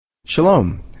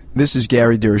Shalom. This is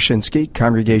Gary Durashinsky,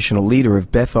 Congregational Leader of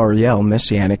Beth Ariel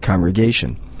Messianic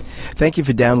Congregation. Thank you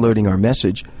for downloading our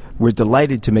message. We're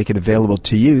delighted to make it available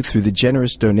to you through the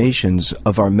generous donations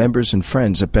of our members and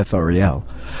friends at Beth Ariel.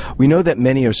 We know that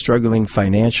many are struggling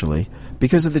financially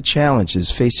because of the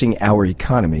challenges facing our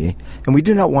economy, and we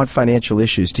do not want financial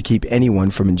issues to keep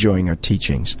anyone from enjoying our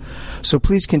teachings. So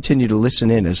please continue to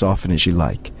listen in as often as you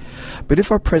like. But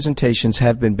if our presentations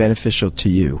have been beneficial to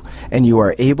you, and you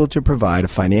are able to provide a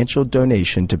financial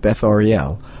donation to Beth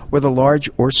Ariel, whether large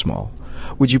or small,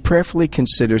 would you prayerfully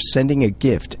consider sending a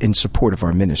gift in support of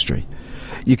our ministry?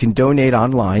 You can donate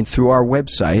online through our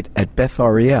website at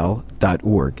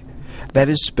bethariel.org. That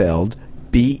is spelled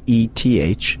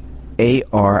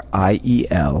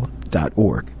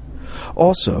BETHARIEL.org.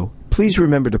 Also, please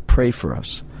remember to pray for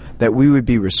us, that we would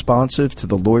be responsive to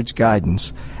the Lord's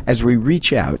guidance as we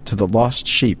reach out to the lost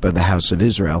sheep of the house of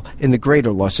Israel in the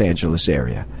greater Los Angeles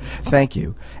area. Thank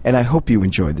you, and I hope you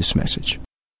enjoyed this message.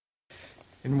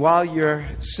 And while you're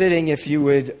sitting, if you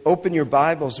would open your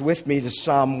Bibles with me to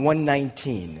Psalm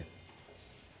 119.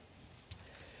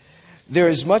 There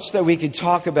is much that we could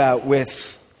talk about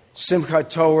with Simchat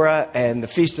Torah and the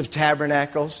Feast of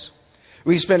Tabernacles.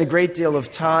 We spend a great deal of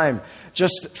time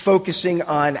just focusing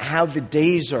on how the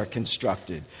days are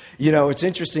constructed. You know, it's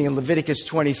interesting, in Leviticus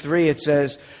 23, it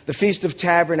says, the Feast of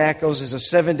Tabernacles is a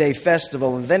 7-day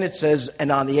festival. And then it says,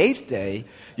 and on the 8th day,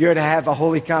 you're to have a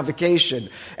holy convocation.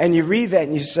 And you read that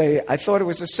and you say, I thought it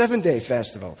was a 7-day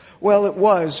festival. Well, it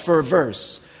was for a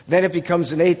verse. Then it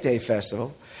becomes an 8-day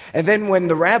festival. And then when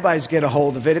the rabbis get a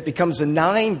hold of it, it becomes a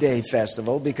 9-day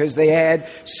festival because they add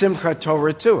Simchat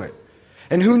Torah to it.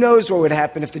 And who knows what would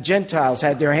happen if the Gentiles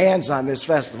had their hands on this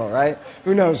festival, right?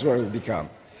 Who knows what it would become.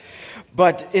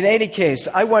 But in any case,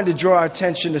 I wanted to draw our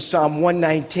attention to Psalm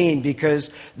 119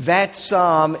 because that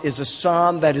psalm is a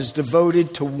psalm that is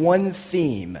devoted to one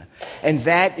theme, and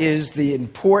that is the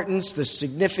importance, the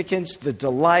significance, the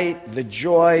delight, the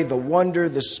joy, the wonder,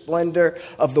 the splendor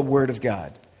of the Word of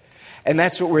God. And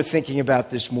that's what we're thinking about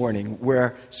this morning.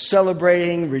 We're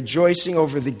celebrating, rejoicing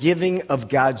over the giving of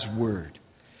God's Word.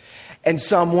 And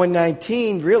Psalm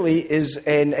 119 really is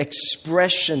an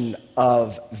expression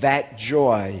of that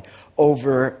joy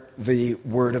over the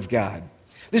Word of God.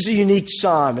 This is a unique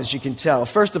psalm, as you can tell.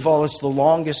 First of all, it's the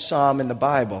longest psalm in the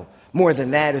Bible. More than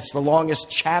that, it's the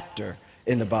longest chapter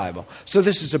in the Bible. So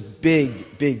this is a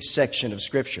big, big section of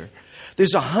Scripture.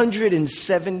 There's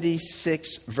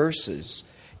 176 verses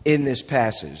in this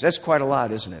passage. That's quite a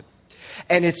lot, isn't it?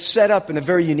 And it's set up in a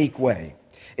very unique way.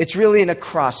 It's really an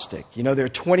acrostic. You know, there are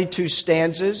 22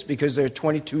 stanzas because there are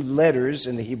 22 letters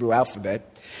in the Hebrew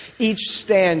alphabet. Each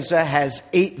stanza has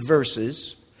 8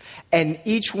 verses, and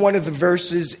each one of the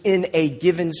verses in a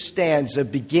given stanza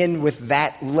begin with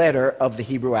that letter of the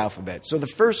Hebrew alphabet. So the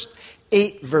first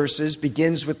 8 verses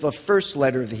begins with the first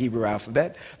letter of the Hebrew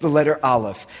alphabet, the letter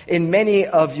Aleph. In many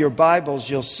of your Bibles,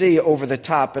 you'll see over the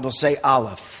top, it'll say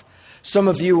Aleph. Some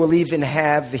of you will even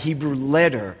have the Hebrew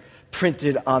letter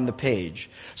printed on the page.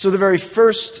 So the very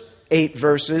first 8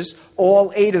 verses,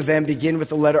 all 8 of them begin with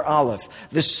the letter Aleph.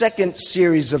 The second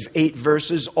series of 8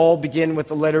 verses all begin with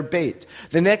the letter Beit.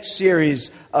 The next series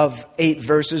of 8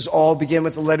 verses all begin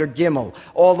with the letter Gimel,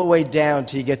 all the way down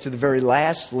till you get to the very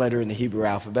last letter in the Hebrew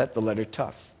alphabet, the letter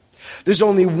Taf. There's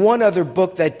only one other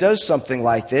book that does something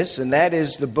like this, and that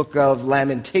is the book of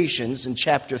Lamentations. In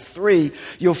chapter 3,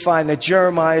 you'll find that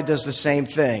Jeremiah does the same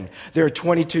thing. There are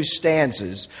 22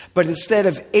 stanzas, but instead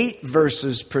of 8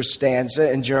 verses per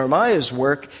stanza in Jeremiah's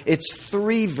work, it's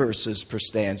 3 verses per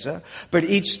stanza. But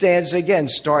each stanza, again,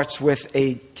 starts with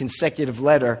a consecutive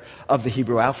letter of the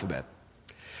Hebrew alphabet.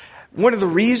 One of the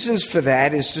reasons for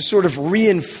that is to sort of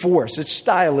reinforce. It's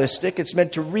stylistic. It's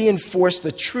meant to reinforce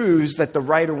the truths that the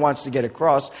writer wants to get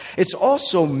across. It's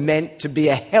also meant to be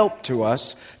a help to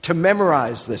us to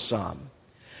memorize this psalm.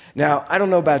 Now, I don't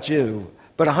know about you,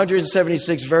 but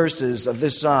 176 verses of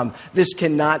this psalm, this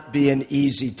cannot be an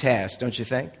easy task, don't you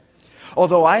think?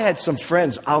 Although I had some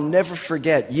friends, I'll never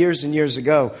forget, years and years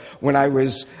ago, when I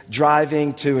was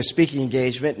driving to a speaking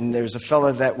engagement, and there was a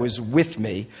fellow that was with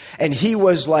me, and he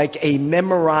was like a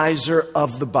memorizer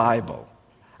of the Bible.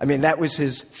 I mean, that was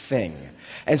his thing.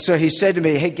 And so he said to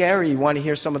me, hey, Gary, you want to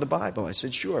hear some of the Bible? I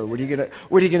said, sure. What are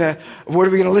we going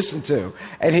to listen to?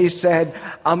 And he said,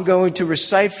 I'm going to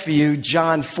recite for you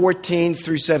John 14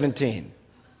 through 17.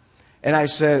 And I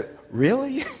said,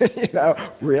 really?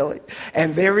 Really?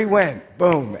 And there he went,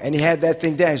 boom. And he had that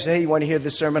thing down. He said, hey, you want to hear the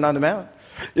Sermon on the Mount?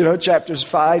 Chapters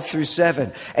 5 through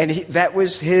 7. And that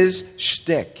was his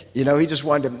shtick. He just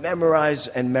wanted to memorize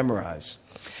and memorize.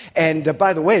 And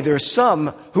by the way, there are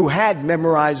some who had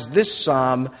memorized this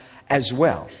psalm as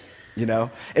well.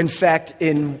 In fact,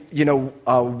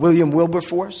 William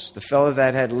Wilberforce, the fellow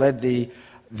that had led the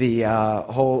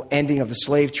whole ending of the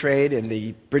slave trade in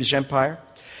the British Empire,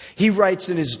 he writes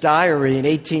in his diary in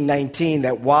 1819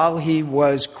 that while he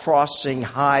was crossing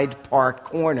Hyde Park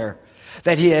Corner,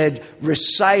 that he had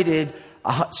recited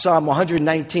Psalm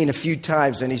 119 a few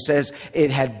times, and he says,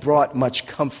 it had brought much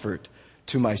comfort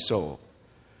to my soul.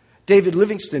 David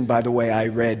Livingstone, by the way, I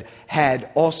read,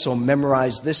 had also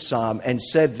memorized this psalm and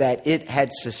said that it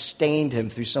had sustained him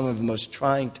through some of the most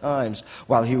trying times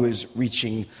while he was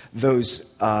reaching those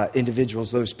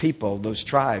individuals, those people, those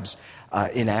tribes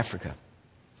in Africa.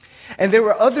 And there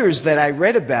were others that I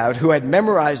read about who had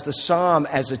memorized the psalm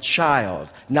as a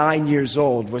child, 9 years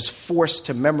old, was forced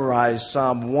to memorize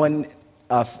Psalm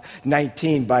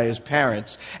 119 by his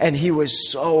parents, and he was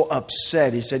so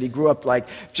upset. He said he grew up like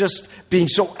just being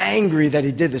so angry that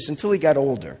he did this until he got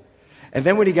older. And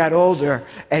then when he got older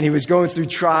and he was going through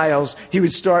trials, he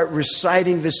would start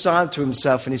reciting this psalm to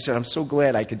himself. And he said, I'm so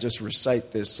glad I could just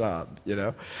recite this psalm,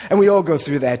 And we all go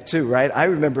through that too, right? I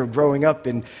remember growing up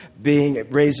and being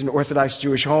raised in an Orthodox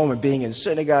Jewish home and being in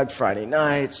synagogue Friday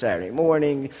night, Saturday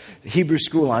morning, Hebrew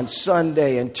school on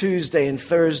Sunday and Tuesday and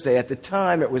Thursday. At the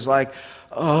time, it was like,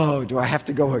 oh, do I have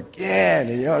to go again?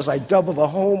 And, it was like double the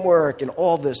homework and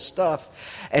all this stuff.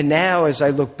 And now as I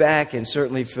look back, and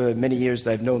certainly for many years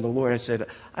that I've known the Lord, I said,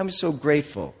 I'm so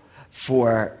grateful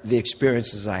for the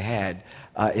experiences I had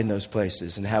in those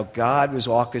places and how God was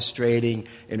orchestrating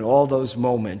in all those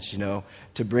moments,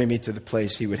 to bring me to the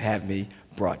place he would have me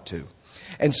brought to.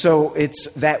 And so it's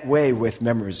that way with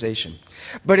memorization.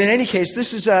 But in any case,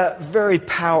 this is a very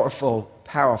powerful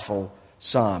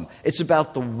psalm. It's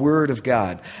about the Word of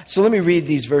God. So let me read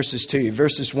these verses to you,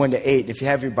 verses 1 to 8. If you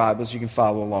have your Bibles, you can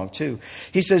follow along too.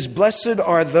 He says, Blessed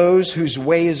are those whose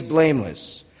way is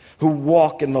blameless, who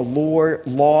walk in the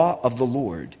law of the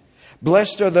Lord.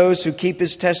 Blessed are those who keep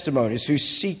his testimonies, who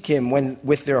seek him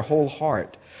with their whole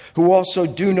heart, who also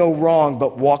do no wrong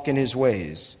but walk in his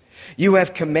ways. You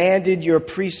have commanded your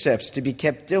precepts to be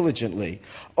kept diligently.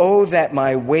 Oh, that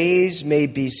my ways may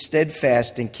be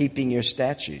steadfast in keeping your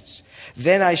statutes.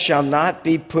 Then I shall not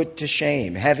be put to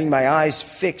shame, having my eyes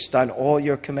fixed on all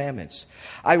your commandments.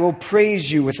 I will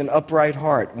praise you with an upright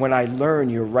heart when I learn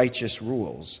your righteous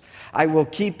rules. I will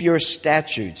keep your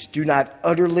statutes. Do not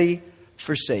utterly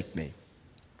forsake me.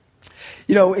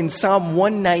 In Psalm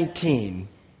 119,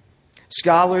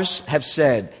 scholars have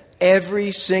said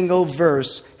every single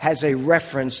verse has a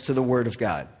reference to the Word of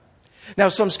God. Now,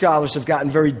 some scholars have gotten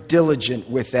very diligent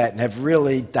with that and have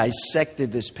really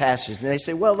dissected this passage. And they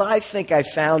say, well, I think I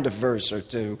found a verse or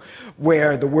two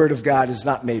where the Word of God is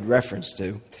not made reference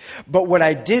to. But what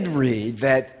I did read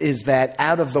is that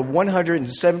out of the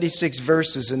 176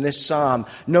 verses in this psalm,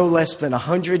 no less than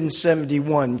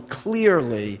 171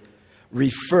 clearly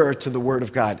refer to the Word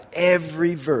of God.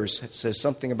 Every verse says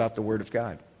something about the Word of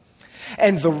God.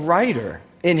 And the writer,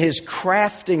 in his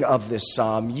crafting of this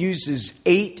psalm, uses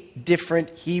 8 different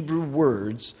Hebrew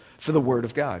words for the Word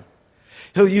of God.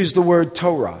 He'll use the word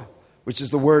Torah, which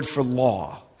is the word for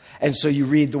law. And so you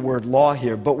read the word law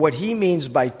here. But what he means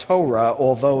by Torah,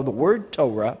 although the word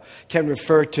Torah can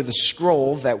refer to the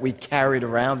scroll that we carried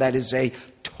around, that is a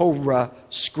Torah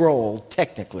scroll,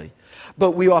 technically.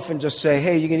 But we often just say,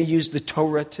 hey, you're going to use the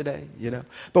Torah today,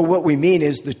 But what we mean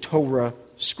is the Torah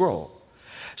scroll.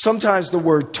 Sometimes the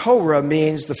word Torah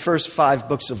means the first 5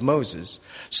 books of Moses.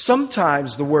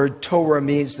 Sometimes the word Torah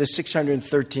means the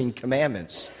 613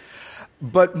 commandments.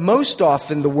 But most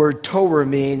often the word Torah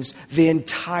means the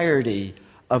entirety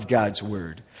of God's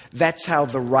word. That's how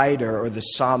the writer or the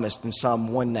psalmist in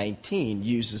Psalm 119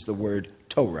 uses the word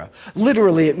Torah.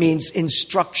 Literally, it means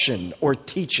instruction or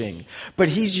teaching. But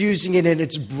he's using it in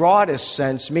its broadest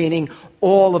sense, meaning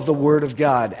all of the Word of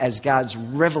God as God's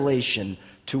revelation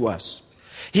to us.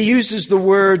 He uses the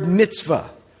word mitzvah.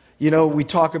 We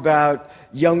talk about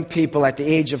young people at the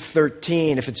age of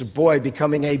 13, if it's a boy,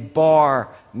 becoming a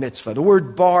bar mitzvah. The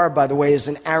word bar, by the way, is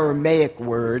an Aramaic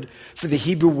word for the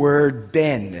Hebrew word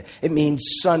ben. It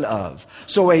means son of.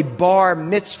 So a bar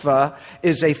mitzvah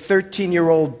is a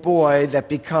 13-year-old boy that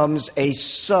becomes a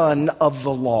son of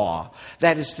the law.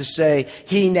 That is to say,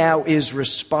 he now is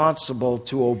responsible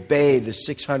to obey the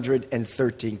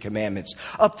 613 commandments.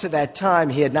 Up to that time,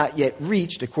 he had not yet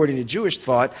reached, according to Jewish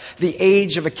thought, the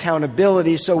age of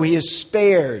accountability, so he is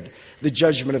spared the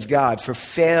judgment of God for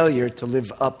failure to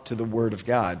live up to the Word of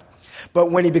God.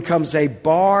 But when he becomes a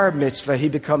bar mitzvah, he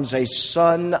becomes a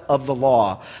son of the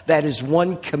law. That is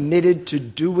one committed to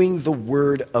doing the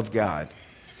Word of God.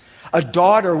 A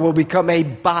daughter will become a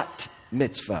bat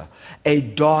mitzvah, a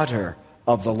daughter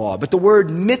of the law. But the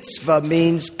word mitzvah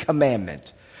means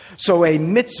commandment. So a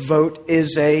mitzvot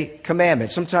is a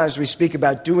commandment. Sometimes we speak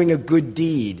about doing a good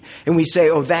deed, and we say,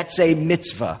 oh, that's a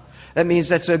mitzvah. That means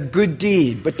that's a good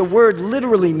deed. But the word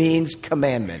literally means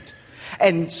commandment.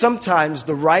 And sometimes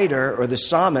the writer or the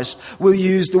psalmist will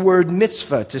use the word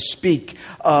mitzvah to speak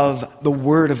of the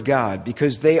word of God,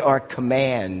 because they are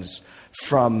commands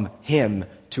from him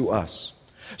to us.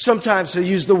 Sometimes he'll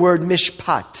use the word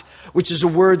mishpat, which is a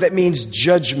word that means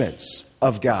judgments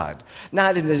of God.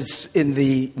 Not in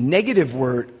the negative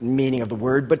word meaning of the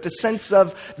word, but the sense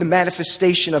of the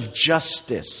manifestation of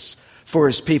justice for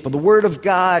his people. The Word of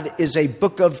God is a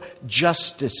book of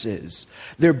justices.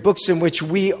 They're books in which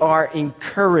we are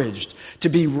encouraged to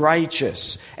be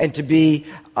righteous and to be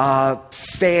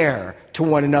fair to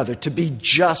one another, to be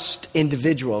just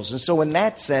individuals. And so in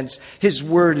that sense, his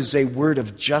word is a word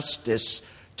of justice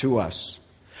to us.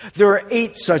 There are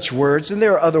 8 such words, and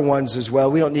there are other ones as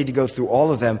well. We don't need to go through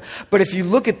all of them. But if you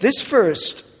look at this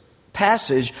first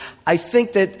passage, I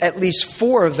think that at least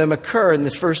 4 of them occur in the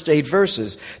first 8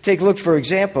 verses. Take a look, for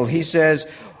example. He says,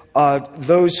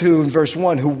 those who, in verse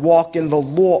 1, who walk in the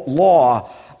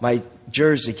law, my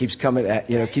jersey keeps coming at,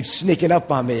 keeps sneaking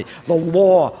up on me. The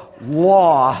law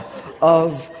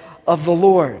of the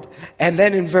Lord. And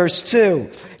then in verse 2,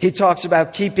 he talks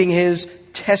about keeping his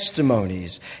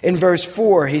testimonies. In verse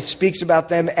 4, he speaks about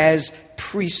them as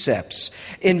precepts.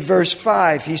 In verse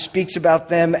 5, he speaks about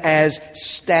them as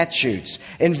statutes.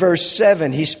 In verse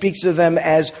 7, he speaks of them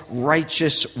as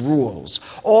righteous rules.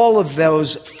 All of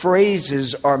those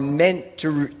phrases are meant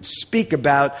to speak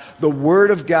about the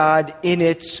Word of God in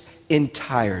its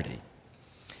entirety.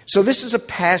 So this is a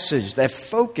passage that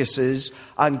focuses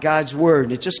on God's Word,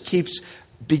 and it just keeps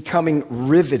becoming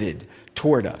riveted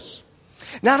toward us.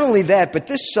 Not only that, but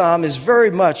this psalm is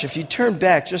very much, if you turn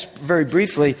back just very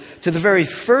briefly to the very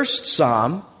first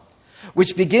psalm,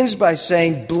 which begins by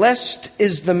saying, blessed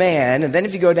is the man. And then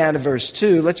if you go down to verse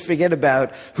 2, let's forget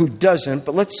about who doesn't,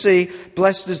 but let's see,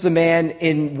 blessed is the man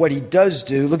in what he does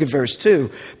do. Look at verse 2.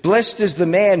 Blessed is the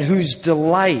man whose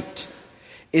delight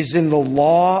is in the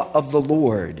law of the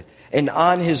Lord, and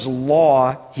on his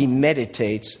law he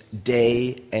meditates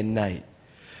day and night.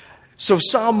 So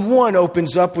Psalm 1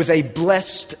 opens up with a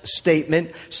blessed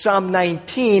statement. Psalm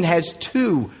 19 has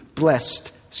 2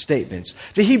 blessed statements.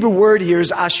 The Hebrew word here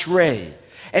is ashrei,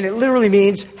 and it literally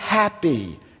means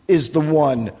happy is the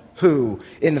one who,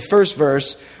 in the first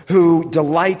verse, who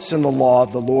delights in the law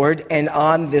of the Lord, and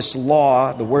on this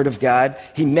law, the word of God,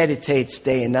 he meditates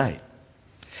day and night.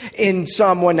 In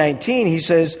Psalm 119, he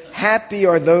says, happy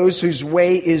are those whose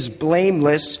way is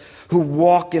blameless, who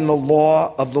walk in the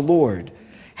law of the Lord.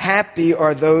 Happy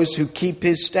are those who keep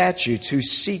his statutes, who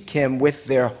seek him with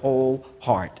their whole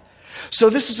heart. So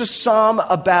this is a psalm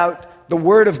about the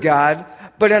Word of God,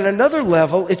 but at another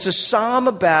level, it's a psalm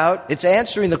it's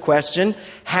answering the question,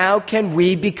 how can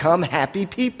we become happy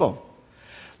people?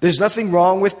 There's nothing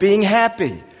wrong with being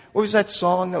happy. What was that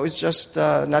song that was just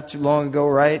not too long ago,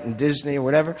 right? In Disney or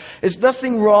whatever. There's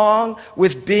nothing wrong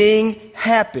with being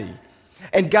happy.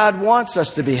 And God wants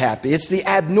us to be happy. It's the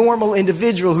abnormal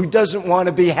individual who doesn't want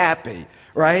to be happy,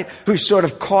 right? Who's sort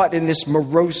of caught in this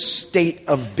morose state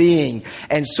of being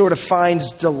and sort of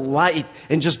finds delight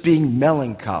in just being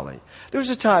melancholy. There was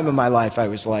a time in my life I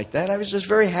was like that. I was just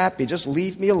very happy. Just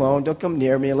leave me alone. Don't come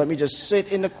near me. And let me just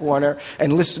sit in the corner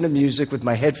and listen to music with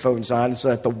my headphones on so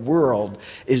that the world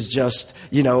is just,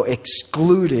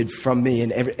 excluded from me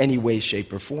in any way,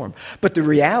 shape, or form. But the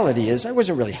reality is I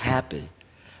wasn't really happy.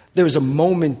 There was a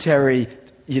momentary,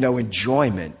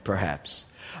 enjoyment, perhaps.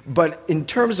 But in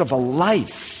terms of a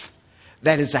life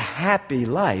that is a happy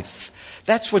life,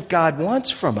 that's what God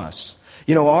wants from us.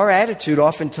 Our attitude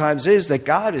oftentimes is that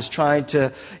God is trying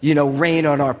to, rain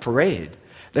on our parade.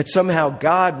 That somehow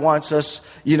God wants us,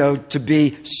 to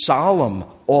be solemn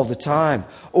all the time,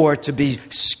 or to be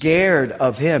scared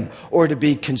of him, or to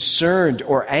be concerned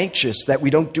or anxious that we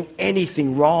don't do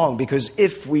anything wrong, because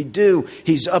if we do,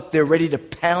 he's up there ready to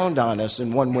pound on us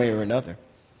in one way or another.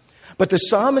 But the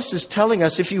psalmist is telling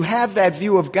us, if you have that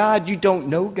view of God, you don't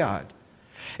know God.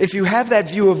 If you have that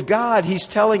view of God, he's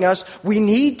telling us we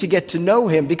need to get to know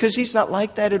him, because he's not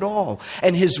like that at all.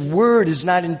 And his word is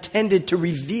not intended to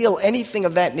reveal anything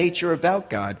of that nature about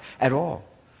God at all.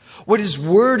 What his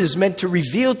word is meant to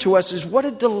reveal to us is what a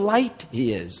delight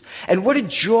he is, and what a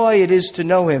joy it is to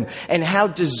know him, and how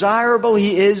desirable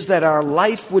he is that our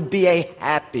life would be a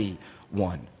happy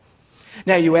one.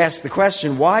 Now you ask the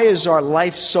question, why is our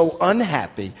life so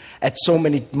unhappy at so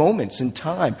many moments in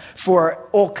time? For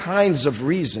all kinds of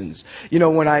reasons. You know,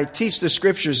 when I teach the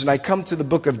scriptures and I come to the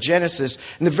book of Genesis,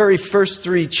 in the very first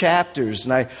 3 chapters,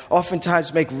 and I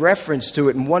oftentimes make reference to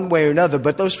it in one way or another,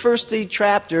 but those first 3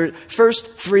 chapters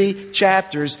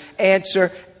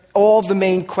answer all the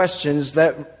main questions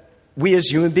that we as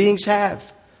human beings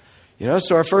have. You know,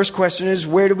 so our first question is,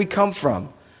 where do we come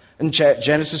from? And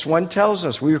Genesis 1 tells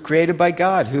us we were created by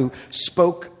God, who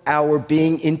spoke our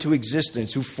being into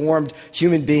existence, who formed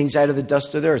human beings out of the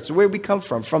dust of the earth. So where do we come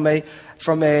from? From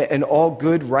an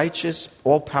all-good, righteous,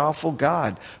 all-powerful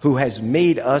God who has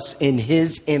made us in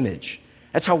his image.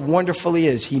 That's how wonderful he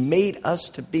is. He made us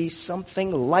to be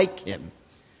something like him.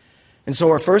 And so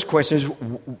our first question is,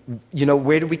 you know,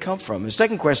 where do we come from? The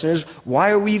second question is, why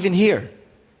are we even here?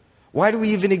 Why do we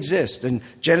even exist? And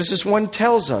Genesis 1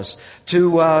 tells us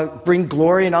to bring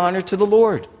glory and honor to the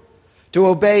Lord, to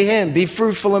obey him, be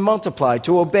fruitful and multiply,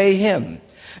 to obey him,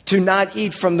 to not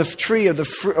eat from the tree of the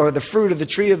fruit of the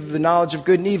tree of the knowledge of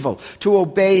good and evil, to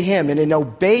obey him. And in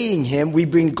obeying him, we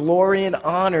bring glory and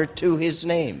honor to his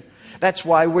name. That's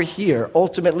why we're here,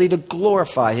 ultimately to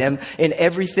glorify him in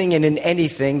everything and in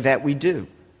anything that we do.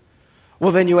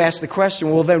 Well, then you ask the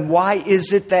question, well, then why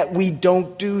is it that we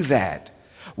don't do that?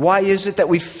 Why is it that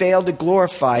we fail to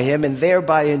glorify him and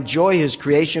thereby enjoy his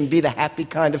creation, be the happy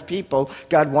kind of people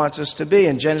God wants us to be?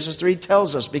 And Genesis 3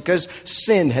 tells us, because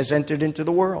sin has entered into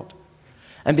the world.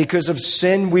 And because of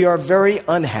sin, we are very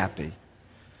unhappy.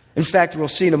 In fact, we'll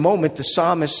see in a moment, the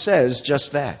psalmist says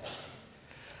just that.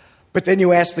 But then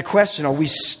you ask the question, are we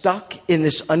stuck in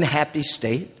this unhappy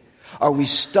state? Are we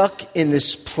stuck in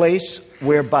this place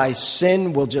whereby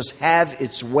sin will just have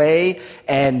its way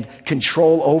and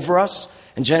control over us?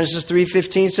 And Genesis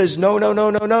 3:15 says, no.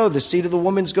 The seed of the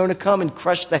woman's going to come and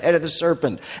crush the head of the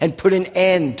serpent and put an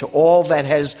end to all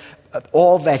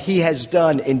that he has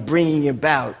done in bringing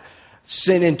about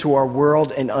sin into our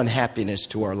world and unhappiness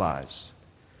to our lives.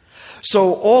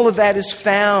 So all of that is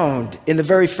found in the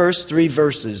very first 3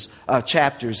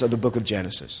 chapters of the book of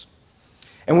Genesis.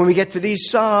 And when we get to these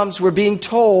Psalms, we're being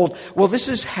told, well, this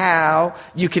is how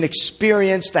you can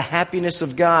experience the happiness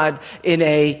of God in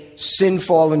a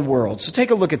sin-fallen world. So take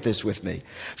a look at this with me.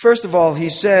 First of all, he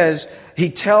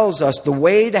tells us the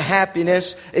way to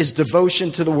happiness is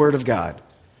devotion to the Word of God.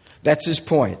 That's his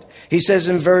point. He says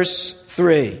in verse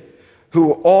 3,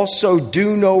 who also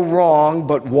do no wrong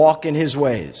but walk in his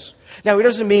ways. Now, he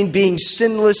doesn't mean being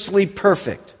sinlessly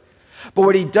perfect. But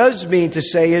what he does mean to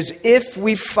say is, if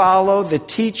we follow the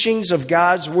teachings of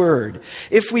God's word,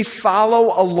 if we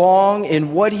follow along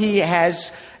in what he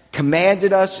has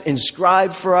commanded us,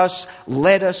 inscribed for us,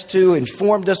 led us to,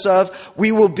 informed us of,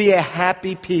 we will be a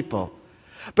happy people.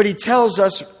 But he tells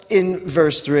us in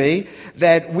verse 3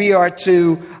 that we are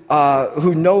to,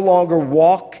 who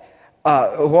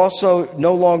also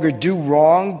no longer do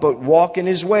wrong, but walk in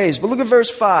his ways. But look at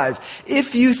verse 5.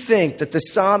 If you think that the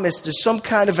psalmist is some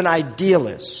kind of an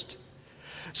idealist,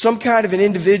 some kind of an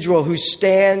individual who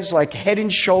stands like head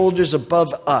and shoulders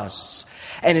above us,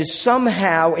 and is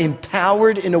somehow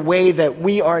empowered in a way that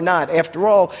we are not. After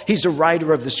all, he's a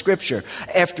writer of the scripture.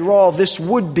 After all, this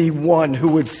would be one who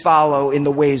would follow in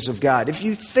the ways of God. If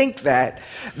you think that,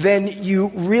 then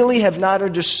you really have not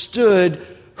understood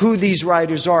who these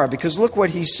writers are. Because look what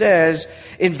he says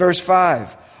in verse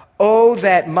 5. Oh,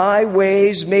 that my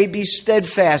ways may be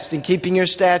steadfast in keeping your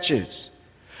statutes.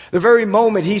 The very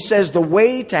moment he says the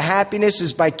way to happiness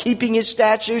is by keeping his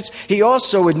statutes, he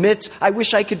also admits, I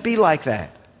wish I could be like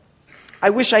that. I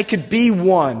wish I could be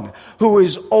one who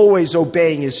is always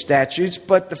obeying his statutes,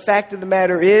 but the fact of the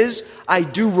matter is, I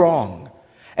do wrong.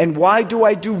 And why do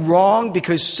I do wrong?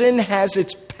 Because sin has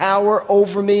its power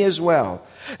over me as well.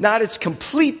 Not its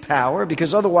complete power,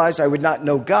 because otherwise I would not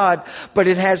know God, but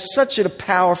it has such a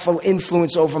powerful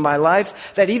influence over my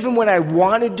life that even when I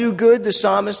want to do good, the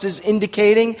psalmist is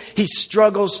indicating he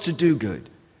struggles to do good.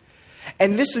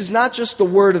 And this is not just the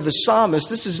word of the psalmist.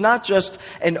 This is not just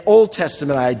an Old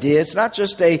Testament idea. It's not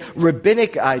just a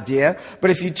rabbinic idea.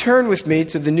 But if you turn with me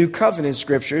to the New Covenant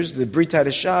scriptures, the Brit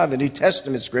Hadashah, the New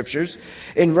Testament scriptures,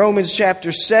 in Romans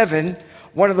chapter 7,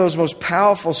 one of those most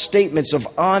powerful statements of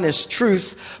honest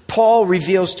truth, Paul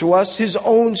reveals to us his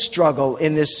own struggle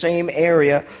in this same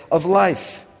area of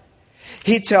life.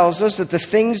 He tells us that the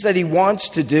things that he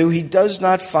wants to do, he does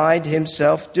not find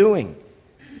himself doing.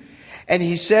 And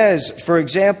he says, for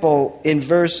example, in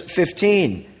verse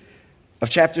 15 of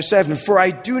chapter 7, for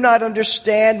I do not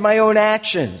understand my own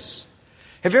actions.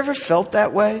 Have you ever felt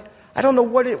that way? I don't know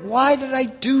why did I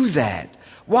do that?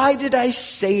 Why did I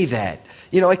say that?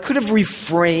 I could have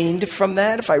refrained from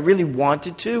that if I really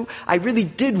wanted to. I really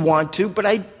did want to, but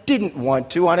I didn't want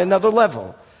to on another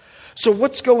level. So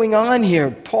what's going on here?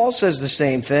 Paul says the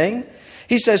same thing.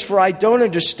 He says, "For I don't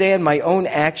understand my own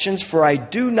actions, for I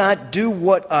do not do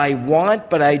what I want,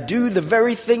 but I do the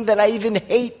very thing that I even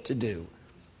hate to do."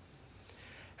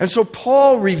 And so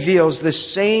Paul reveals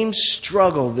this same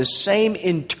struggle, this same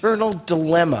internal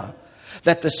dilemma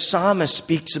that the psalmist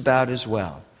speaks about as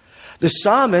well. The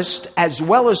psalmist, as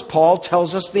well as Paul,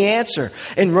 tells us the answer.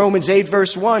 In Romans 8,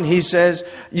 verse 1, he says,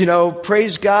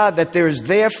 "Praise God that there is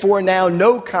therefore now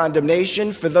no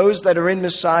condemnation for those that are in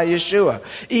Messiah Yeshua.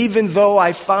 Even though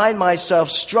I find myself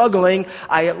struggling,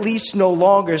 I at least no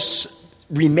longer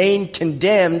remain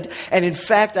condemned. And in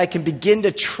fact, I can begin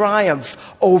to triumph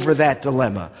over that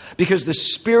dilemma because the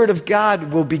Spirit of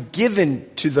God will be given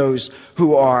to those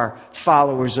who are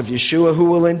followers of Yeshua, who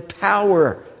will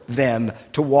empower them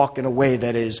to walk in a way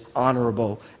that is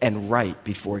honorable and right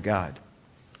before God."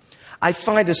 I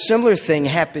find a similar thing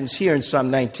happens here in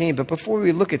Psalm 19, but before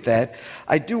we look at that,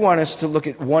 I do want us to look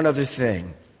at one other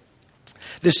thing.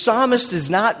 The psalmist is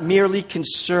not merely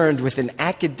concerned with an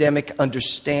academic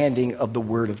understanding of the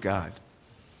Word of God.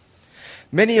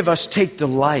 Many of us take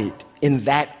delight in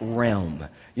that realm.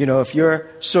 If you're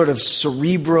sort of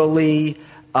cerebrally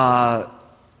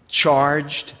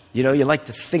charged, you like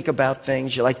to think about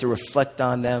things, you like to reflect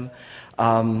on them.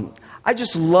 I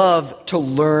just love to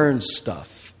learn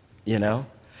stuff,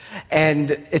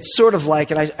 And it's sort of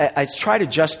like, and I try to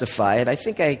justify it. I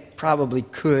think I probably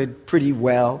could pretty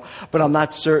well, but I'm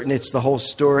not certain it's the whole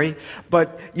story.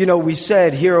 But, we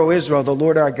said, "Hear, O Israel, the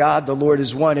Lord our God, the Lord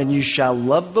is one, and you shall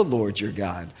love the Lord your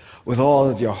God with all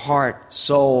of your heart,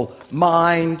 soul,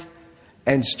 mind,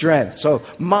 and strength." So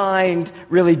mind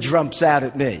really jumps out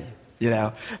at me,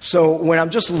 So when I'm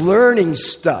just learning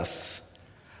stuff,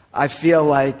 I feel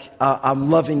like I'm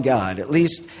loving God. At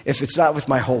least if it's not with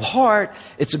my whole heart,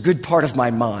 it's a good part of my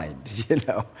mind,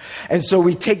 And so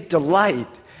we take delight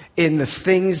in the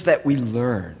things that we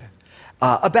learn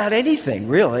about anything,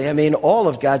 really. I mean, all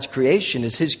of God's creation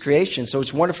is His creation, so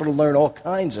it's wonderful to learn all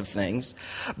kinds of things.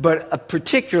 But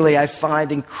particularly, I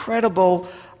find incredible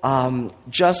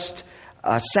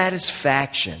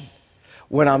satisfaction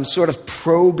when I'm sort of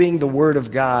probing the Word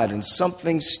of God and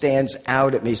something stands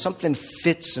out at me, something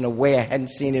fits in a way I hadn't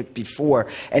seen it before,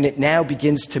 and it now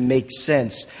begins to make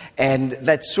sense. And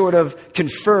that sort of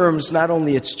confirms not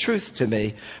only its truth to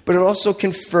me, but it also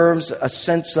confirms a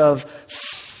sense of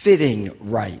fitting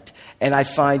right. And I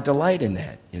find delight in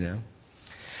that,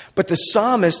 But the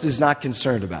psalmist is not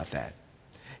concerned about that.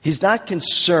 He's not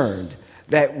concerned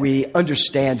that we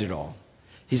understand it all.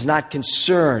 He's not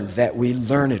concerned that we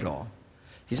learn it all.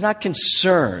 He's not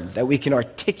concerned that we can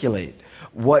articulate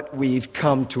what we've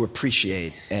come to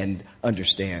appreciate and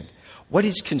understand. What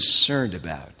he's concerned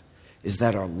about is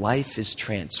that our life is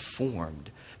transformed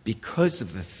because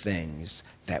of the things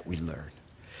that we learn.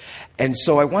 And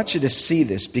so I want you to see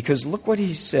this, because look what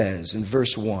he says in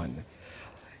verse 1.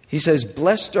 He says,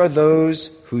 "Blessed are those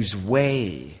whose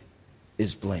way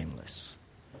is blameless."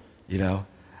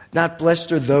 Not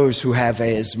blessed are those who have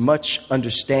as much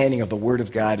understanding of the Word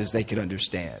of God as they can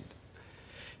understand.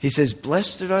 He says,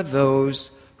 "Blessed are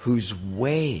those whose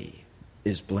way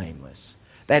is blameless."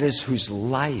 That is, whose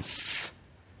life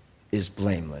is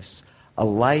blameless. A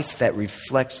life that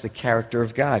reflects the character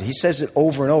of God. He says it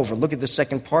over and over. Look at the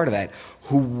second part of that.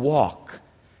 "Who walk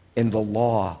in the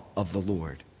law of the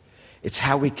Lord." It's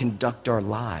how we conduct our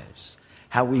lives,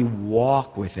 how we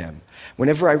walk with Him.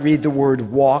 Whenever I read the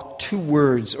word walk, two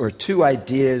words or two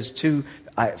ideas, two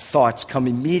thoughts come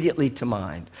immediately to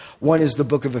mind. One is the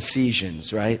book of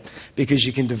Ephesians, right? Because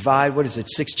you can divide,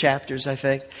 6 chapters, I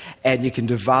think? And you can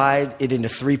divide it into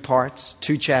 3 parts,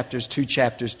 2 chapters, 2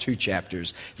 chapters, 2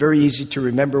 chapters. Very easy to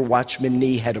remember. Watchman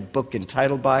Nee had a book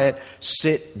entitled by it,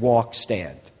 Sit, Walk,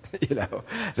 Stand.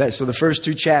 So the first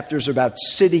 2 chapters are about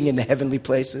sitting in the heavenly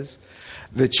places.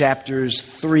 The chapters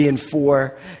 3 and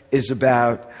 4 is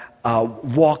about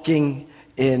walking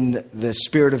in the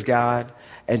Spirit of God.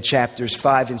 And chapters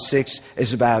 5 and 6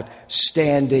 is about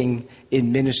standing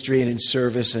in ministry and in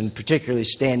service, and particularly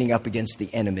standing up against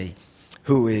the enemy,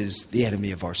 who is the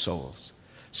enemy of our souls.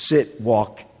 Sit,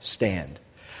 walk, stand.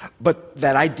 But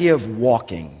that idea of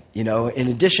walking, in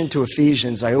addition to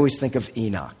Ephesians, I always think of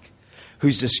Enoch,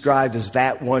 who's described as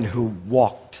that one who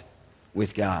walked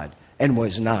with God and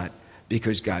was not,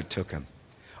 because God took him.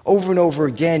 Over and over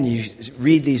again, you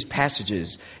read these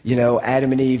passages,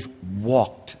 Adam and Eve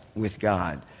walked with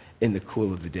God in the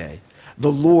cool of the day.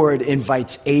 The Lord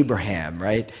invites Abraham,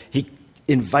 right? He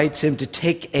invites him to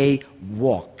take a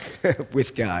walk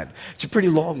with God. It's a pretty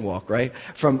long walk, right?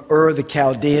 From Ur the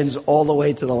Chaldeans all the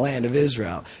way to the land of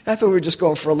Israel. I thought we were just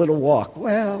going for a little walk.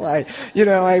 Well,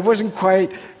 I wasn't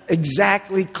quite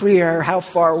exactly clear how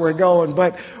far we're going,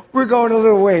 but we're going a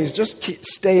little ways. Just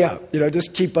stay up,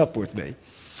 just keep up with me.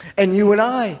 And you and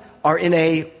I are in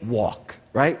a walk,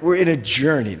 right? We're in a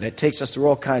journey that takes us through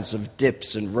all kinds of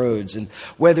dips and roads. And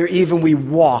whether even we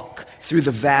walk through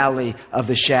the valley of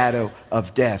the shadow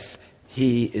of death,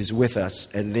 he is with us,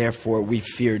 and therefore we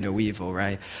fear no evil,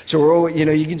 right? So,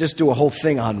 you can just do a whole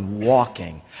thing on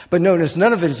walking. But notice,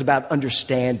 none of it is about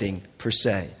understanding per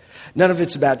se. None of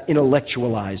it's about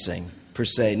intellectualizing per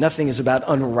se. Nothing is about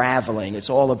unraveling. It's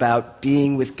all about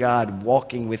being with God,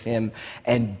 walking with him,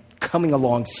 and coming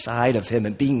alongside of him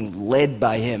and being led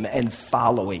by him and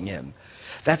following him.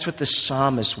 That's what the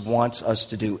psalmist wants us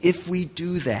to do. If we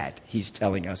do that, he's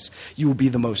telling us, you will be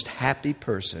the most happy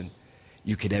person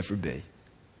you could ever be.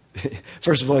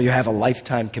 First of all, you have a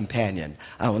lifetime companion.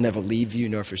 I will never leave you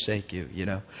nor forsake you,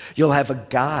 You'll have a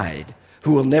guide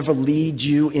who will never lead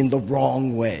you in the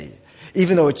wrong way.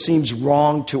 Even though it seems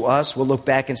wrong to us, we'll look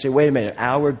back and say, wait a minute,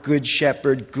 our good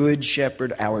shepherd,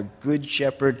 our good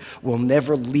shepherd will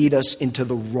never lead us into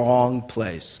the wrong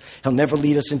place. He'll never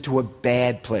lead us into a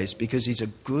bad place because he's a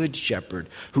good shepherd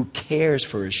who cares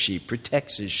for his sheep,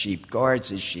 protects his sheep, guards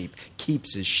his sheep,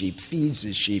 keeps his sheep, feeds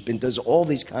his sheep, and does all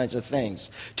these kinds of things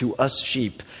to us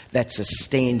sheep that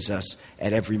sustains us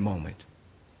at every moment.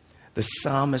 The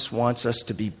psalmist wants us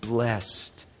to be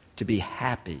blessed, to be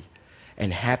happy.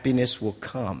 And happiness will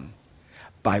come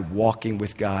by walking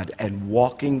with God. And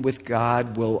walking with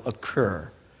God will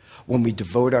occur when we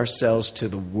devote ourselves to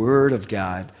the Word of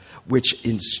God, which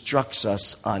instructs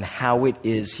us on how it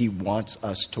is he wants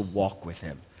us to walk with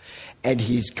him. And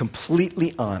he's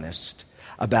completely honest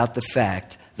about the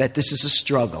fact that this is a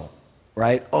struggle,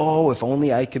 right? Oh, if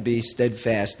only I could be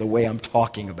steadfast the way I'm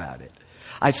talking about it.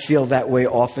 I feel that way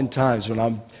oftentimes when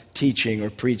I'm teaching or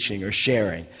preaching or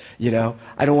sharing.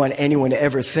 I don't want anyone to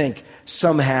ever think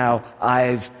somehow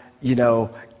I've,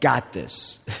 got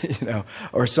this,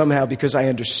 or somehow because I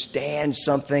understand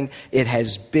something, it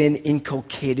has been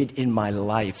inculcated in my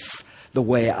life the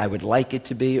way I would like it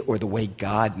to be or the way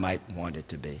God might want it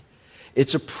to be.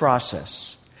 It's a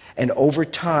process. And over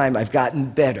time, I've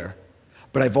gotten better.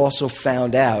 But I've also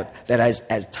found out that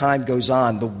as time goes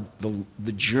on,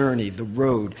 the journey, the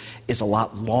road is a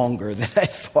lot longer than I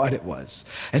thought it was.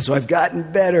 And so I've gotten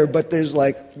better, but there's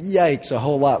yikes, a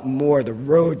whole lot more. The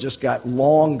road just got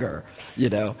longer,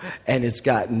 and it's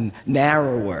gotten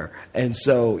narrower. And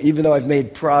so even though I've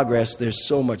made progress, there's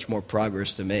so much more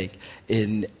progress to make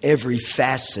in every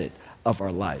facet of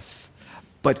our life.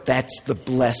 But that's the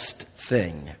blessed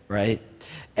thing, right?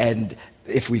 And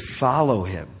if we follow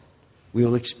him, we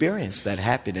will experience that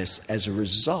happiness as a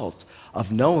result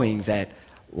of knowing that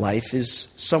life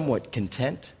is somewhat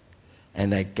content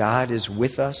and that God is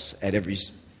with us at every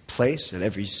place, at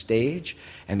every stage,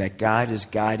 and that God is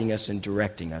guiding us and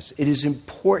directing us. It is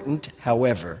important,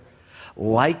 however,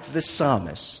 like the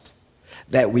psalmist,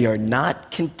 that we are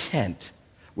not content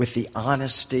with the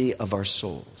honesty of our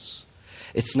souls.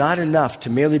 It's not enough to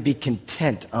merely be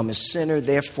content. I'm a sinner,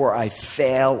 therefore I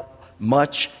fail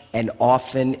much and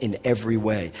often in every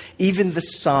way. Even the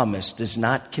psalmist is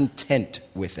not content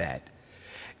with that.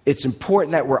 It's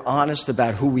important that we're honest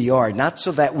about who we are, not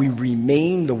so that we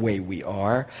remain the way we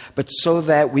are, but so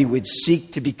that we would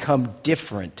seek to become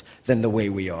different than the way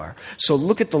we are. So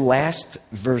look at the last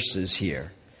verses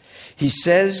here. He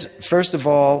says, first of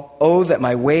all, oh, that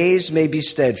my ways may be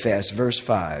steadfast, verse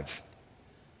 5.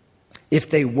 If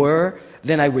they were,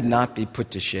 then I would not be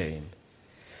put to shame.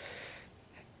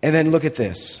 And then look at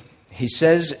this. He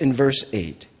says in verse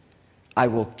 8, I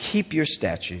will keep your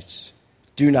statutes.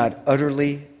 Do not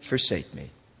utterly forsake me.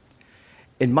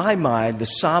 In my mind, the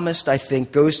psalmist, I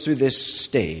think, goes through this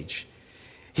stage.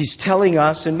 He's telling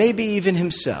us, and maybe even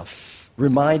himself,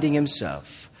 reminding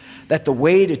himself, that the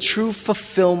way to true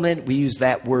fulfillment, we use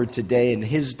that word today in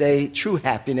his day, true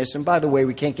happiness, and by the way,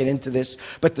 we can't get into this,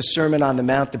 but the Sermon on the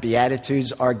Mount, the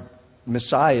Beatitudes, are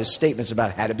Messiah's statements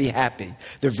about how to be happy.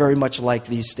 They're very much like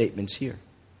these statements here.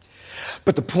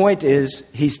 But the point is,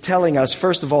 he's telling us,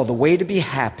 first of all, the way to be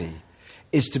happy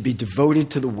is to be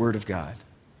devoted to the Word of God.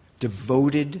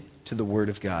 Devoted to the Word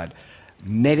of God.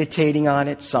 Meditating on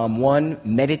it, Psalm 1,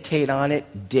 meditate on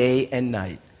it day and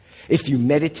night. If you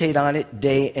meditate on it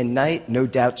day and night, no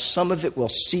doubt some of it will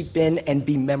seep in and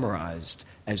be memorized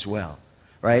as well.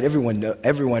 Right?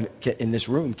 Everyone in this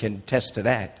room can attest to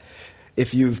that.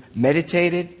 If you've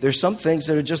meditated, there's some things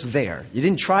that are just there. You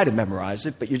didn't try to memorize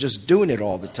it, but you're just doing it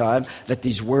all the time, that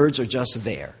these words are just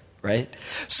there, right?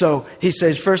 So he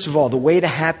says, first of all, the way to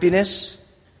happiness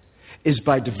is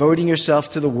by devoting yourself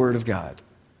to the Word of God.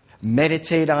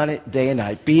 Meditate on it day and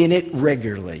night. Be in it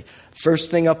regularly.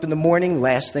 First thing up in the morning,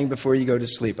 last thing before you go to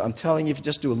sleep. I'm telling you, if you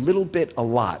just do a little bit, a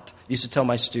lot. I used to tell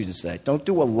my students that. Don't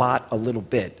do a lot, a little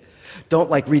bit.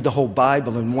 Don't like read the whole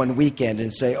Bible in one weekend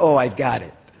and say, oh, I've got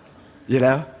it. You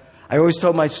know? I always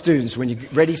told my students, when you're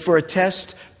ready for a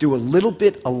test, do a little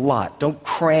bit, a lot. Don't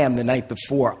cram the night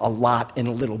before a lot and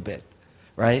a little bit.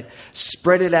 Right?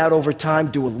 Spread it out over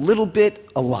time. Do a little bit,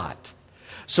 a lot.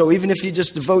 So even if you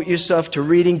just devote yourself to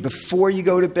reading before you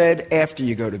go to bed, after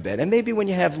you go to bed, and maybe when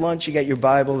you have lunch, you got your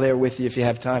Bible there with you if you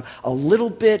have time, a little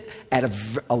bit at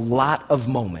a lot of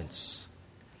moments.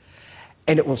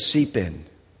 And it will seep in.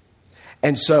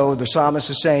 And so the psalmist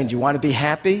is saying, do you want to be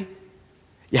happy?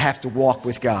 You have to walk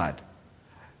with God.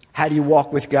 How do you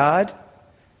walk with God?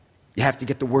 You have to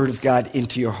get the Word of God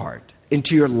into your heart,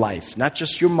 into your life. Not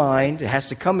just your mind. It has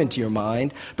to come into your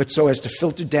mind, but so as to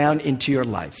filter down into your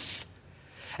life.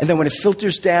 And then when it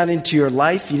filters down into your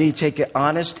life, you need to take an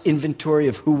honest inventory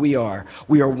of who we are.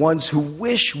 We are ones who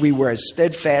wish we were as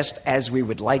steadfast as we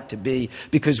would like to be,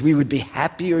 because we would be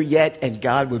happier yet and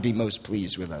God would be most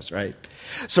pleased with us, right?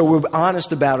 So we're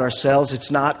honest about ourselves.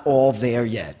 It's not all there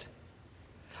yet.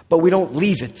 But we don't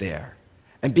leave it there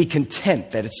and be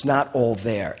content that it's not all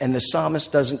there. And the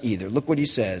psalmist doesn't either. Look what he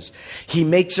says. He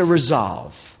makes a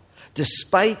resolve.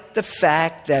 Despite the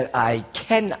fact that I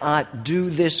cannot do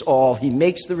this all, he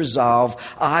makes the resolve,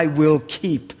 I will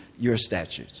keep your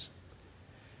statutes.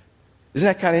 Isn't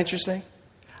that kind of interesting?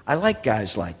 I like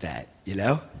guys like that, you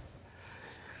know?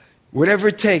 Whatever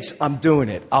it takes, I'm doing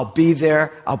it. I'll be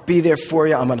there. I'll be there for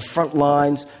you. I'm on the front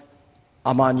lines.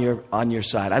 I'm on your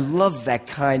side. I love that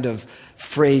kind of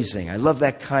phrasing. I love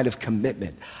that kind of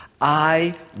commitment.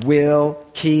 I will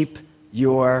keep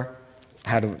your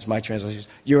my translation?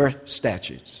 Your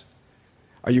statutes.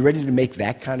 Are you ready to make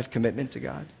that kind of commitment to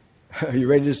God? Are you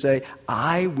ready to say,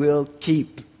 I will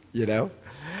keep, you know?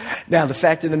 Now, the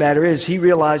fact of the matter is, he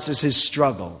realizes his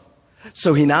struggle.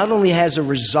 So he not only has a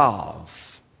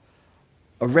resolve,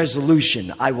 a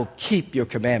resolution, I will keep your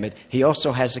commandment, he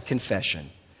also has a confession.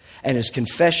 And his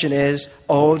confession is,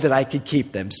 oh, that I could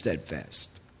keep them steadfast,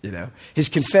 you know? His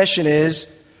confession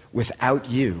is, without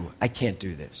you, I can't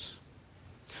do this.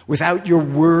 Without your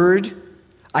word,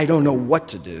 I don't know what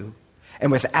to do.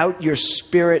 And without your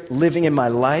Spirit living in my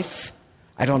life,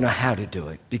 I don't know how to do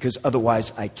it, because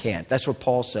otherwise I can't. That's what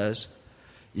Paul says.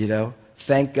 You know,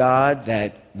 thank God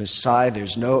that Messiah,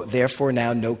 therefore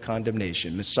now no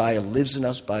condemnation. Messiah lives in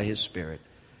us by his Spirit.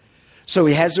 So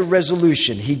he has a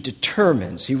resolution. He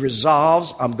determines, he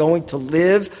resolves, I'm going to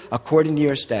live according to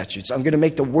your statutes. I'm going to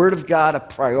make the Word of God a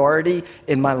priority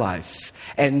in my life.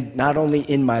 And not only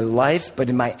in my life, but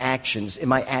in my actions, in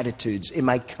my attitudes, in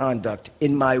my conduct,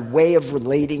 in my way of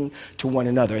relating to one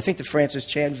another. I think the Francis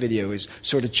Chan video is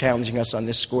sort of challenging us on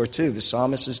this score too. The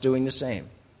psalmist is doing the same.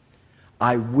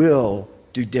 I will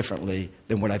do differently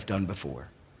than what I've done before.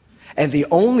 And the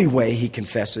only way he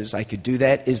confesses I could do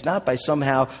that is not by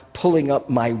somehow pulling up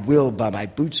my will by my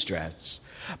bootstraps,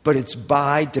 but it's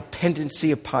by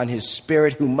dependency upon his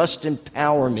Spirit, who must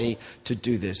empower me to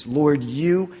do this. Lord,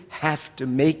 you have to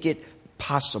make it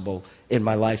possible in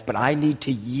my life, but I need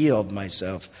to yield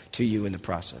myself to you in the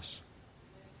process.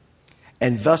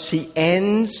 And thus he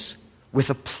ends with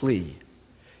a plea.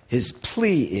 His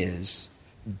plea is,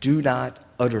 do not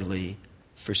utterly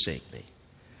forsake me.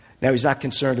 Now, he's not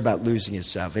concerned about losing his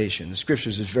salvation. The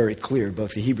Scriptures is very clear,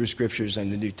 both the Hebrew Scriptures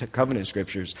and the New Covenant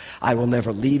Scriptures. I will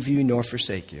never leave you nor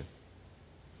forsake you.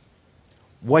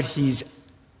 What he's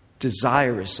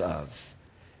desirous of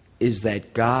is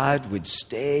that God would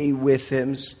stay with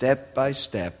him step by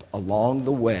step along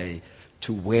the way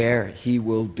to where he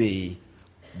will be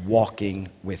walking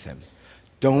with him.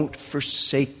 Don't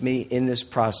forsake me in this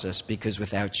process, because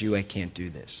without you I can't do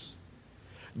this.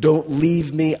 Don't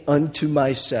leave me unto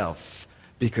myself,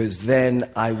 because then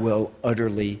I will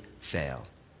utterly fail.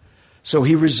 So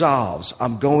he resolves,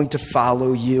 I'm going to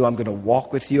follow you. I'm going to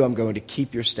walk with you. I'm going to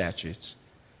keep your statutes.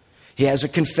 He has a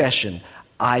confession.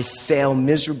 I fail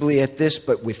miserably at this,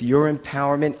 but with your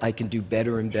empowerment, I can do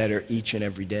better and better each and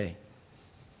every day.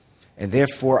 And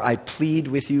therefore, I plead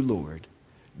with you, Lord,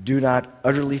 do not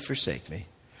utterly forsake me,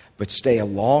 but stay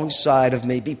alongside of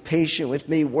me. Be patient with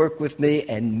me, work with me,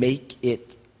 and make it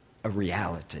a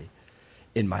reality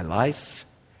in my life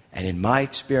and in my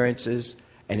experiences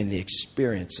and in the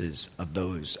experiences of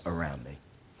those around me.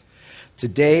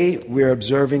 Today, we're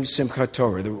observing Simchat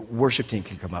Torah. The worship team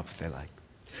can come up if they like.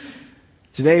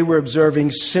 Today, we're observing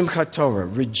Simchat Torah,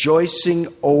 rejoicing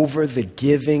over the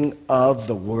giving of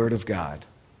the Word of God.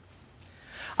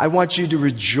 I want you to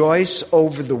rejoice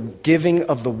over the giving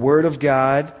of the Word of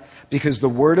God, because the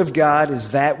Word of God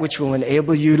is that which will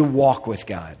enable you to walk with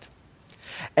God.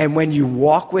 And when you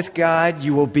walk with God,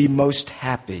 you will be most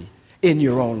happy in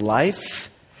your own life,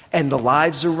 and the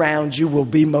lives around you will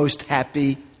be most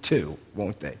happy too,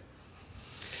 won't they?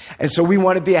 And so we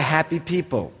want to be a happy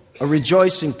people, a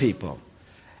rejoicing people.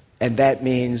 And that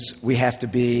means we have to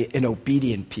be an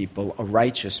obedient people, a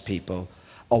righteous people,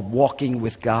 a walking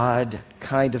with God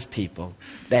kind of people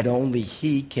that only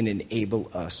He can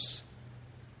enable us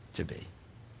to be.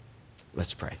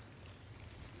 Let's pray.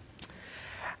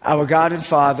 Our God and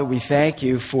Father, we thank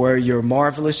you for your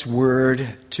marvelous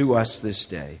word to us this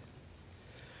day.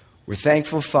 We're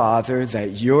thankful, Father,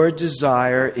 that your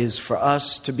desire is for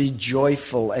us to be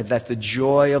joyful, and that the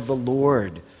joy of the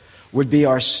Lord would be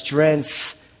our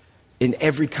strength in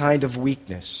every kind of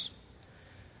weakness.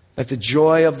 That the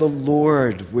joy of the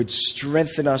Lord would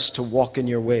strengthen us to walk in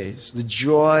your ways. The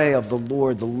joy of the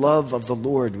Lord, the love of the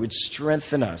Lord would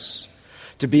strengthen us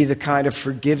to be the kind of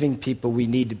forgiving people we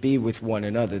need to be with one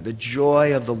another. The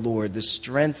joy of the Lord, the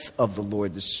strength of the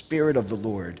Lord, the Spirit of the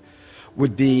Lord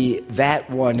would be that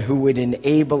one who would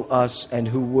enable us and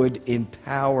who would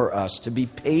empower us to be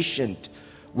patient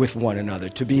with one another,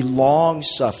 to be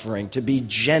long-suffering, to be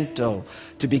gentle,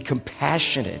 to be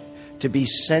compassionate, to be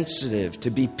sensitive, to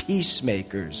be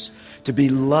peacemakers, to be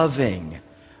loving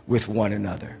with one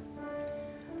another.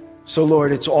 So,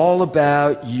 Lord, it's all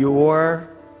about your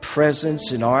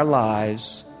presence in our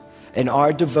lives and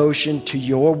our devotion to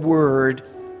your word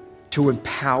to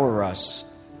empower us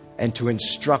and to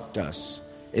instruct us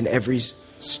in every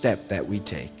step that we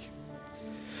take.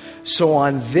 So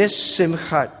on this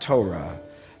Simchat Torah,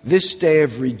 this day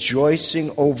of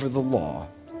rejoicing over the law,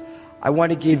 I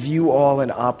want to give you all an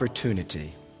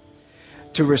opportunity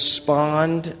to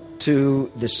respond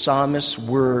to the psalmist's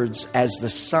words as the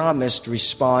psalmist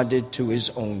responded to his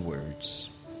own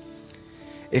words.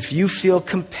 If you feel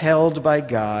compelled by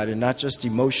God and not just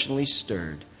emotionally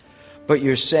stirred, but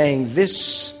you're saying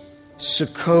this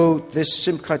Sukkot, this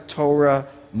Simchat Torah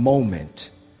moment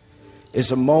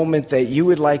is a moment that you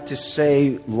would like to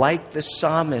say, like the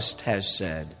psalmist has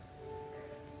said,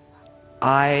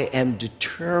 I am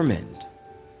determined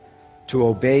to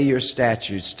obey your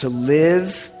statutes, to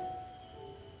live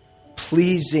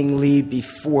pleasingly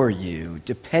before you,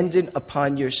 dependent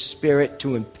upon your Spirit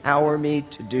to empower me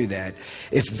to do that.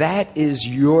 If that is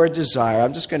your desire,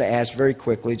 I'm just going to ask very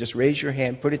quickly, just raise your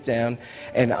hand, put it down,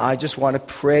 and I just want to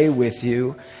pray with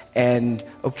you. And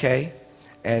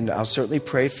and I'll certainly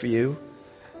pray for you.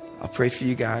 I'll pray for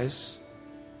you guys.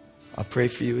 I'll pray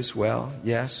for you as well.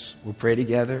 Yes, we'll pray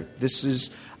together. This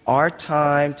is our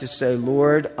time to say,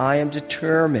 Lord, I am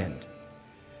determined.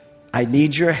 I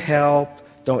need your help.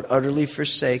 Don't utterly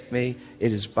forsake me.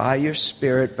 It is by your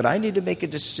Spirit, but I need to make a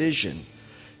decision.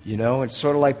 You know, it's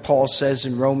sort of like Paul says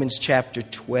in Romans chapter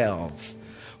 12,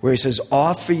 where he says,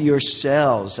 offer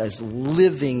yourselves as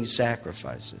living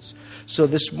sacrifices. So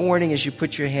this morning, as you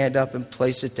put your hand up and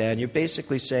place it down, you're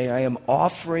basically saying, I am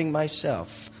offering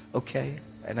myself, okay?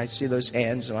 And I see those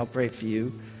hands, and I'll pray for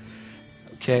you.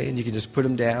 Okay, and you can just put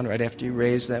them down right after you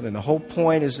raise them. And the whole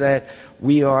point is that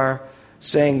we are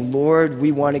saying, Lord,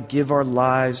 we want to give our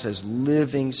lives as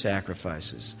living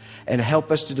sacrifices. And help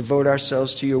us to devote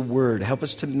ourselves to your word. Help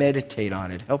us to meditate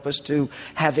on it. Help us to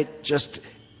have it just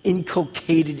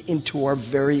inculcated into our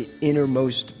very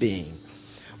innermost being.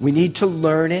 We need to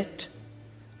learn it,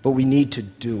 but we need to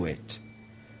do it.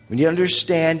 We need to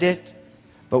understand it,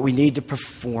 but we need to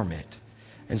perform it.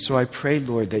 And so I pray,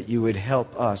 Lord, that you would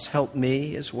help us, help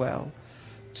me as well,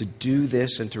 to do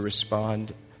this and to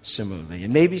respond similarly.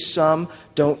 And maybe some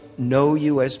don't know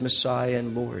you as Messiah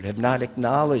and Lord, have not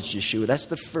acknowledged Yeshua. That's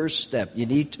the first step. You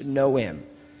need to know him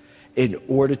in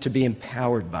order to be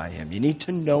empowered by him. You need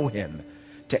to know him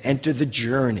to enter the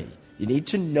journey. You need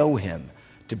to know him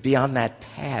to be on that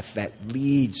path that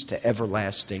leads to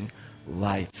everlasting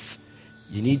life.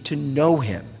 You need to know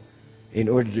him in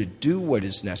order to do what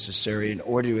is necessary, in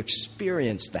order to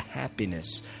experience the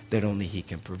happiness that only he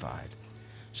can provide.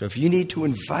 So if you need to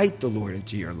invite the Lord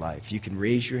into your life, you can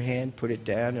raise your hand, put it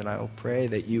down, and I will pray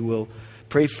that you will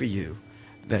pray for you,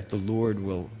 that the Lord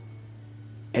will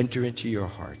enter into your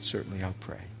heart. Certainly I'll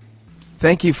pray.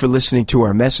 Thank you for listening to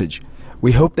our message.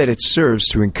 We hope that it serves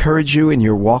to encourage you in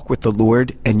your walk with the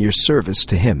Lord and your service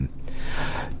to him.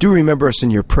 Do remember us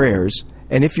in your prayers,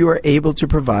 and if you are able to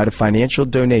provide a financial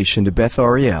donation to Beth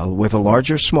Ariel, whether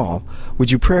large or small, would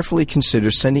you prayerfully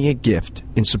consider sending a gift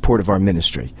in support of our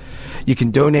ministry? You can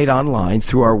donate online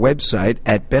through our website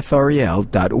at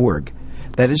bethariel.org.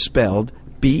 That is spelled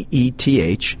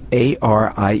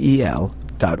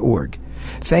BETHARIEL.org.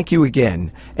 Thank you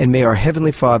again, and may our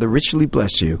Heavenly Father richly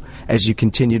bless you as you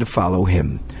continue to follow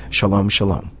him. Shalom,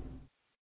 shalom.